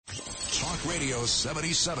Talk Radio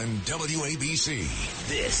 77 WABC.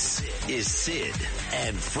 This is Sid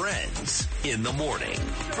and Friends in the morning.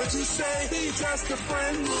 But you say he's just a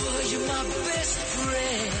friend. Oh, you're my best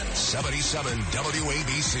friend. 77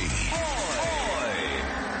 WABC.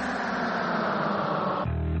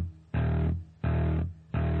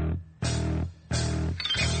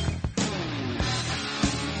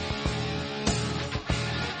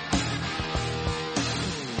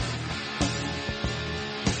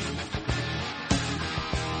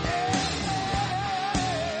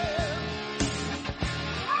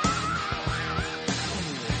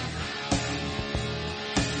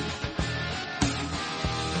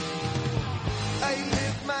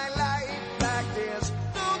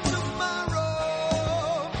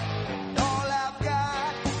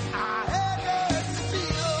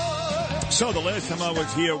 So the last time I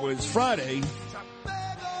was here was Friday.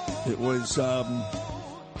 It was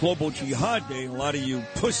Global Jihad Day. A lot of you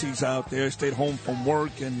pussies out there stayed home from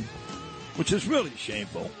work, and which is really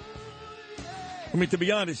shameful. I mean, to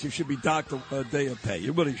be honest, you should be docked a day of pay.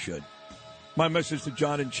 You really should. My message to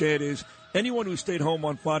John and Chad is, anyone who stayed home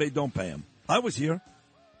on Friday, don't pay him. I was here.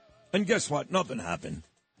 And guess what? Nothing happened.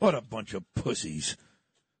 What a bunch of pussies.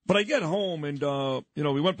 But I get home, and,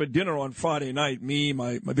 we went for dinner on Friday night. Me,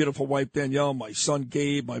 my beautiful wife, Danielle, my son,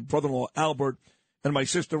 Gabe, my brother-in-law, Albert, and my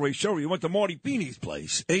sister, Ray Sherry. We went to Marty Feeney's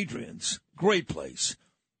place, Adrian's. Great place.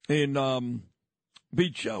 In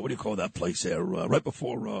Beach, what do you call that place there? Right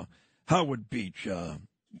before Howard Beach.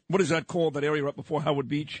 What is that called, that area right before Howard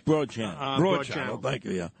Beach? Broad Channel. Broad Channel. Thank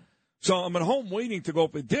you, yeah. So I'm at home waiting to go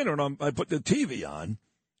for dinner, and I put the TV on,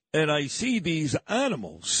 and I see these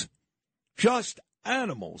animals, just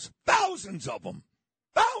animals, thousands of them,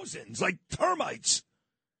 thousands, like termites,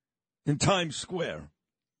 in Times Square.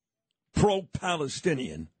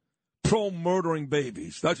 Pro-Palestinian, pro-murdering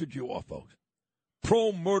babies. That's what you are, folks.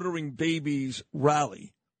 Pro-murdering babies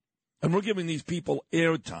rally. And we're giving these people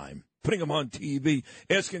airtime, putting them on TV,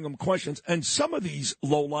 asking them questions. And some of these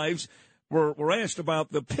lowlives were asked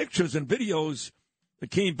about the pictures and videos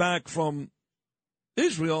that came back from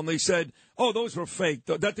Israel, and they said, oh, those were fake.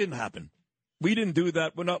 That didn't happen. We didn't do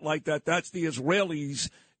that. We're not like that. That's the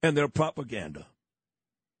Israelis and their propaganda.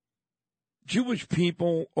 Jewish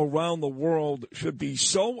people around the world should be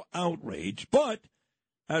so outraged. But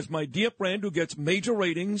as my dear friend who gets major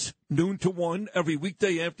ratings, noon to 1 every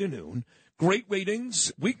weekday afternoon, great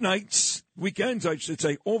ratings, weeknights, weekends, I should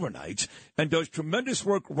say, overnights, and does tremendous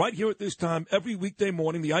work right here at this time every weekday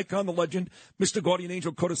morning, the icon, the legend, Mr. Guardian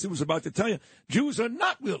Angel Curtis was about to tell you, Jews are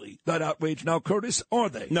not really that outraged now, Curtis, are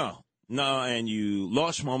they? No, and you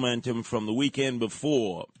lost momentum from the weekend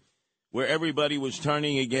before, where everybody was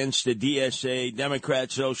turning against the DSA,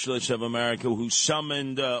 Democrat Socialists of America, who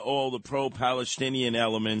summoned all the pro-Palestinian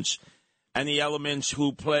elements and the elements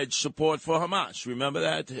who pledged support for Hamas. Remember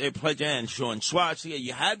that? They pledged, and Sean Swastika,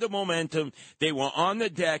 you had the momentum. They were on the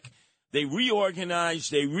deck. They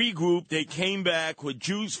reorganized. They regrouped. They came back with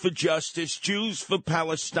Jews for Justice, Jews for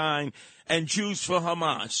Palestine, and Jews for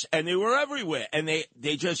Hamas. And they were everywhere. And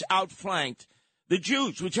they just outflanked the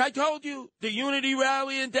Jews, which I told you, the Unity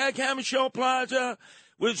Rally in Dag Hammarskjöld Plaza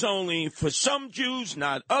was only for some Jews,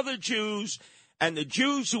 not other Jews. And the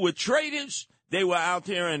Jews who were traitors, they were out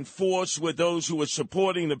there in force with those who were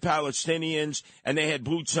supporting the Palestinians, and they had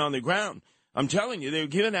boots on the ground. I'm telling you, they were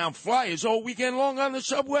giving out flyers all weekend long on the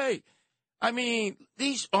subway. I mean,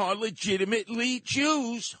 these are legitimately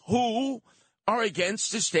Jews who are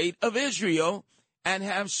against the state of Israel and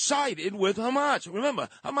have sided with Hamas. Remember,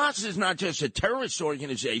 Hamas is not just a terrorist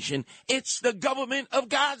organization. It's the government of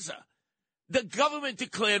Gaza. The government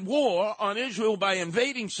declared war on Israel by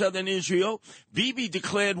invading southern Israel. Bibi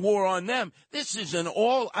declared war on them. This is an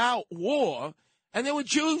all-out war. And there were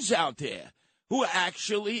Jews out there who were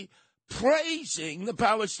actually praising the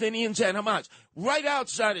Palestinians and Hamas. Right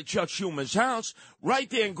outside of Chuck Schumer's house, right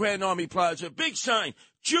there in Grand Army Plaza, big sign,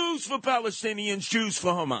 Jews for Palestinians, Jews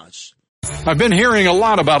for Hamas. I've been hearing a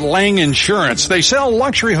lot about Lang Insurance. They sell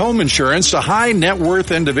luxury home insurance to high net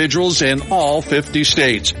worth individuals in all 50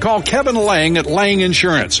 states. Call Kevin Lang at Lang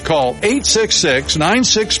Insurance. Call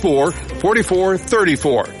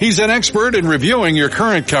 866-964-4434. He's an expert in reviewing your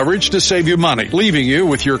current coverage to save you money, leaving you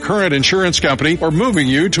with your current insurance company or moving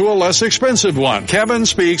you to a less expensive one. Kevin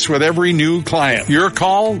speaks with every new client. Your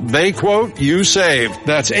call, they quote, you save.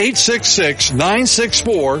 That's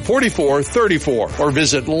 866-964-4434 or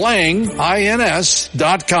visit langins.com.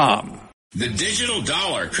 The digital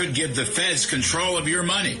dollar could give the feds control of your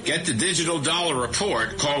money. Get the digital dollar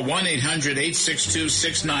report. Call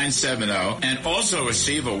 1-800-862-6970 and also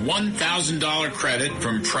receive a $1,000 credit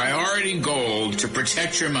from Priority Gold to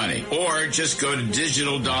protect your money. Or just go to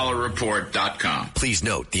digitaldollarreport.com. Please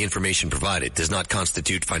note, the information provided does not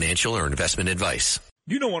constitute financial or investment advice.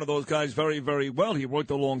 You know one of those guys very, very well. He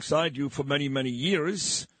worked alongside you for many, many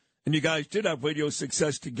years, and you guys did have radio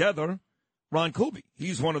success together. Ron Kuby.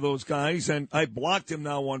 He's one of those guys, and I blocked him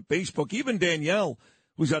now on Facebook. Even Danielle,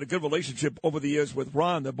 who's had a good relationship over the years with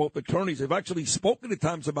Ron, they're both attorneys. They've actually spoken at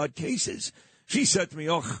times about cases. She said to me,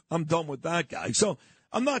 I'm done with that guy. So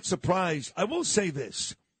I'm not surprised. I will say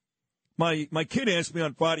this. My kid asked me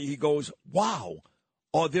on Friday, he goes, wow,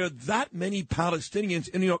 are there that many Palestinians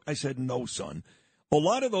in New York? I said, no, son. A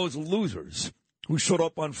lot of those losers who showed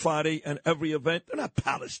up on Friday and every event, they're not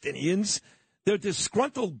Palestinians. They're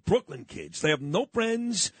disgruntled Brooklyn kids. They have no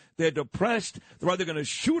friends. They're depressed. They're either going to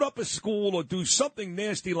shoot up a school or do something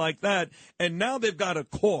nasty like that. And now they've got a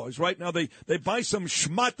cause. Right now they buy some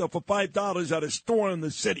schmata for $5 at a store in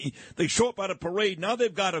the city. They show up at a parade. Now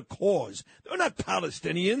they've got a cause. They're not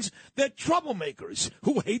Palestinians. They're troublemakers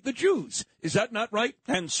who hate the Jews. Is that not right?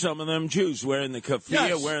 And some of them Jews wearing the keffiyeh,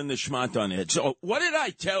 Yes. wearing the schmata on it. So what did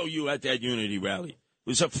I tell you at that unity rally? It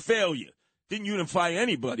was a failure. Didn't unify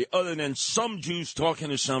anybody other than some Jews talking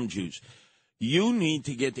to some Jews. You need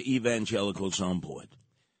to get the evangelicals on board.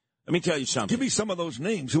 Let me tell you something. Give me some of those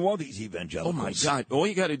names. Who are these evangelicals? Oh, my God. All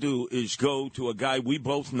you got to do is go to a guy we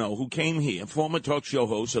both know who came here, former talk show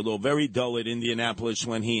host, although very dull at Indianapolis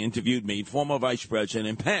when he interviewed me, former vice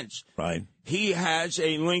president Pence. Right. He has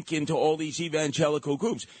a link into all these evangelical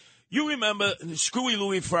groups. You remember Screwy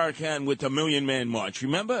Louis Farrakhan with the Million Man March,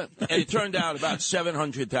 remember? And it turned out about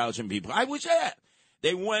 700,000 people. I was there.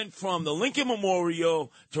 They went from the Lincoln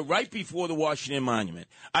Memorial to right before the Washington Monument.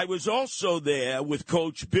 I was also there with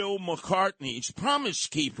Coach Bill McCartney's Promise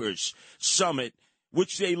Keepers Summit,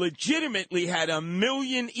 which they legitimately had 1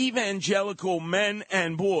 million evangelical men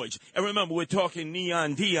and boys. And remember, we're talking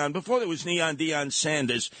Neon Dion. Before there was Neon Dion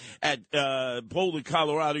Sanders at Boulder,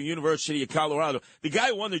 Colorado, University of Colorado. The guy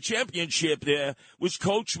who won the championship there was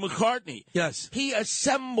Coach McCartney. Yes. He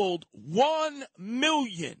assembled 1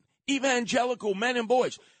 million evangelical men and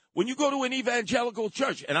boys. When you go to an evangelical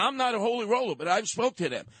church, and I'm not a holy roller, but I've spoke to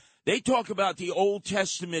them, they talk about the Old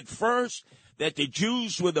Testament first, that the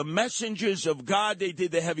Jews were the messengers of God. They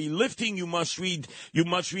did the heavy lifting. You must read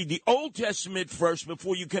the Old Testament first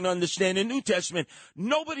before you can understand the New Testament.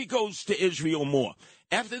 Nobody goes to Israel more.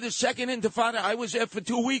 After the Second Intifada, I was there for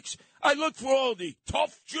 2 weeks. I looked for all the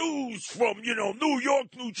tough Jews from, New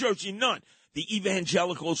York, New Jersey, none. The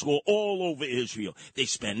evangelicals were all over Israel. They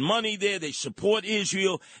spend money there. They support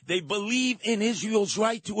Israel. They believe in Israel's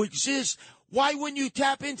right to exist. Why wouldn't you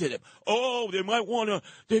tap into them? Oh, they might want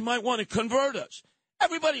to convert us.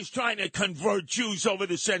 Everybody's trying to convert Jews over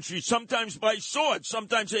the centuries, sometimes by sword.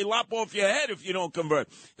 Sometimes they lop off your head if you don't convert.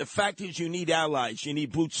 The fact is you need allies. You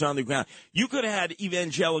need boots on the ground. You could have had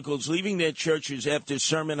evangelicals leaving their churches after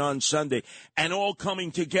sermon on Sunday and all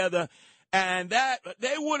coming together. And that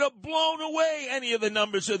they would have blown away any of the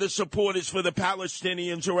numbers of the supporters for the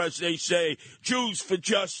Palestinians, or as they say, Jews for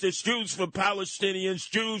justice, Jews for Palestinians,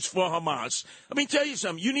 Jews for Hamas. Let me tell you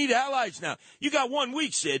something. You need allies now. You got 1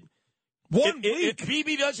 week, Sid. 1 week? If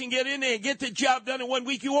Bibi doesn't get in there and get the job done in 1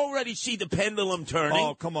 week, you already see the pendulum turning.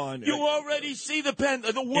 Oh, come on. You already see the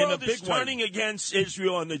pendulum. The world is turning against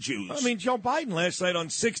Israel and the Jews. I mean, Joe Biden last night on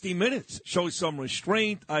 60 Minutes showed some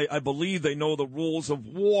restraint. I believe they know the rules of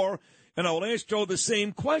war. And I'll ask Joe the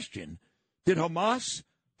same question. Did Hamas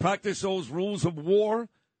practice those rules of war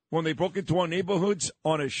when they broke into our neighborhoods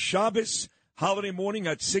on a Shabbos holiday morning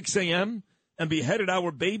at 6 a.m. and beheaded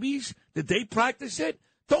our babies? Did they practice it?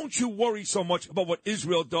 Don't you worry so much about what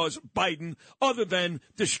Israel does, Biden, other than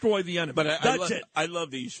destroy the enemy. But That's it. I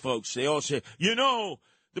love these folks. They all say,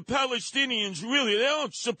 the Palestinians really, they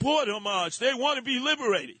don't support Hamas. They want to be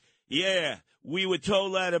liberated. Yeah, we were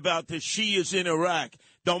told that about the Shias in Iraq.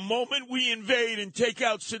 The moment we invade and take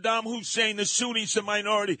out Saddam Hussein, the Sunnis, the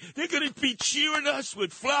minority, they're going to be cheering us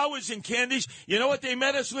with flowers and candies. You know what they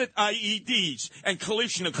met us with? IEDs and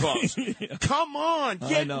Kalashnikovs. Yeah. Come on,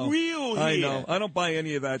 get real here. I know. I don't buy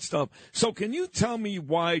any of that stuff. So can you tell me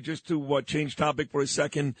why, just to change topic for a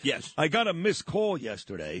second? Yes. I got a missed call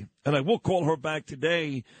yesterday, and I will call her back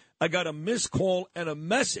today. I got a missed call and a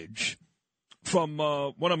message from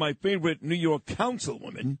one of my favorite New York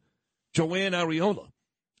councilwomen, Joanne Ariola.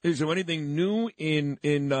 Is there anything new in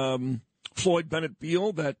Floyd Bennett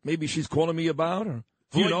Field that maybe she's calling me about? Or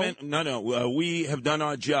No. We have done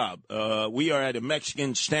our job. We are at a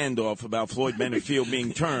Mexican standoff about Floyd Bennett Field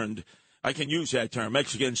being turned I can use that term,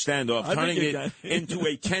 Mexican standoff, turning it into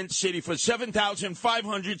a tent city for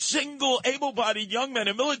 7,500 single able-bodied young men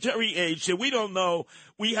of military age that we don't know,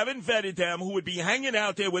 we haven't vetted them, who would be hanging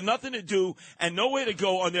out there with nothing to do and nowhere to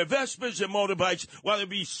go on their Vespas and motorbikes while they'd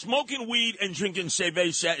be smoking weed and drinking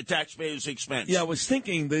Cerveza at taxpayers' expense. Yeah, I was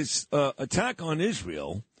thinking this attack on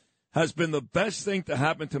Israel has been the best thing to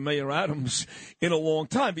happen to Mayor Adams in a long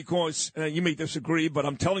time because you may disagree, but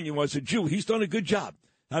I'm telling you as a Jew, he's done a good job.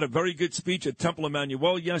 Had a very good speech at Temple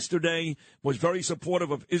Emmanuel yesterday, was very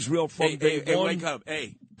supportive of Israel from day one. Hey, wake up.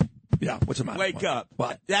 Hey. Yeah, what's the matter? Wake up.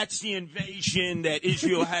 What? That's the invasion that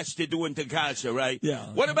Israel has to do into Gaza, right? Yeah.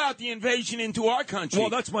 What about the invasion into our country? Well,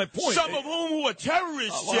 that's my point. Some of whom who are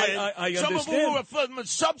terrorists, I some understand. of whom are from the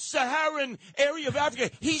sub-Saharan area of Africa.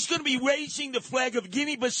 He's going to be raising the flag of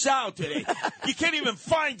Guinea-Bissau today. You can't even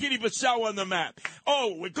find Guinea-Bissau on the map.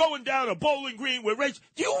 Oh, we're going down a Bowling Green. We're raising.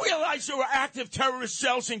 Do you realize there are active terrorist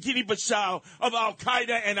cells in Guinea-Bissau of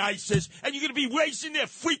Al-Qaeda and ISIS? And you're going to be raising their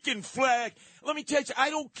freaking flag? Let me tell you,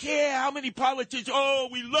 I don't care how many politicians,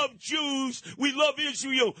 we love Jews, we love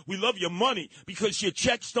Israel, we love your money because your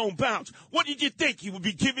checks don't bounce. What did you think? He would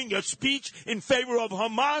be giving a speech in favor of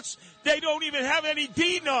Hamas? They don't even have any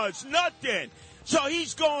dinars, nothing. So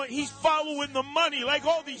he's following the money like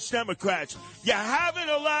all these Democrats. You haven't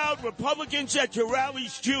allowed Republicans at your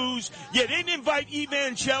rallies, Jews. You didn't invite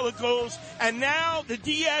evangelicals. And now the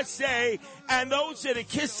DSA and those that are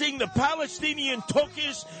kissing the Palestinian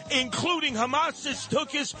tuchus, including Hamas's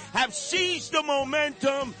tuchus, have seized the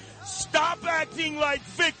momentum. Stop acting like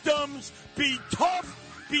victims. Be tough.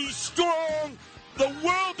 Be strong. The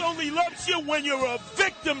world only loves you when you're a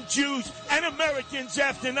victim, Jews and Americans,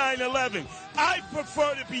 after 9/11. I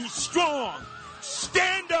prefer to be strong.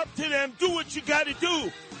 Stand up to them. Do what you got to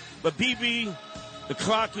do. But, Bibi, the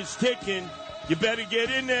clock is ticking. You better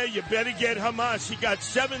get in there. You better get Hamas. You got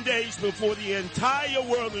 7 days before the entire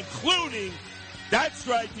world, including, that's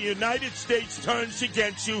right, the United States turns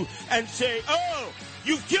against you and say,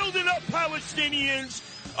 you've killed enough Palestinians.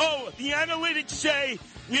 The analytics say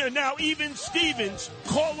we are now even Stevens.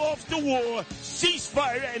 Call off the war,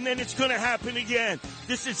 ceasefire, and then it's going to happen again.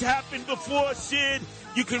 This has happened before, Sid.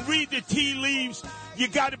 You can read the tea leaves. You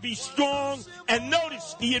got to be strong. And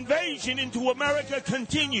notice the invasion into America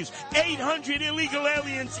continues. 800 illegal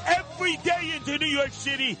aliens every day into New York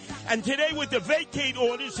City. And today with the vacate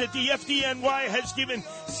orders that the FDNY has given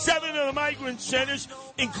 7 of the migrant centers,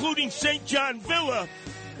 including St. John Villa,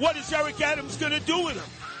 what is Eric Adams going to do with them?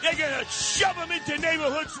 They're going to shove them into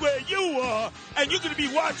neighborhoods where you are, and you're going to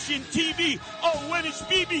be watching TV. When is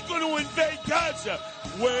Bibi going to invade Gaza?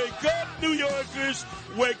 Wake up, New Yorkers.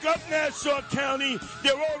 Wake up, Nassau County.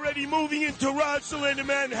 They're already moving into Roslyn and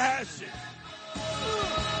Manhasset.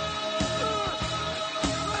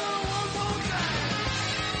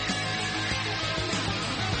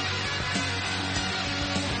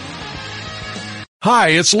 Hi,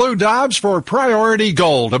 it's Lou Dobbs for Priority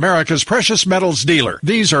Gold, America's precious metals dealer.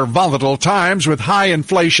 These are volatile times with high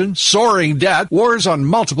inflation, soaring debt, wars on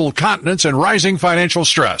multiple continents, and rising financial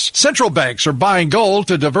stress. Central banks are buying gold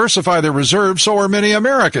to diversify their reserves, so are many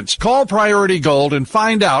Americans. Call Priority Gold and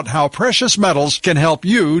find out how precious metals can help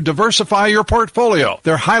you diversify your portfolio.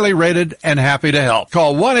 They're highly rated and happy to help.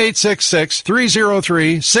 Call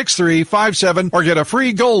 1-866-303-6357 or get a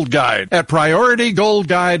free gold guide at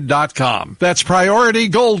PriorityGoldGuide.com. That's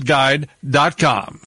PriorityGoldGuide.com.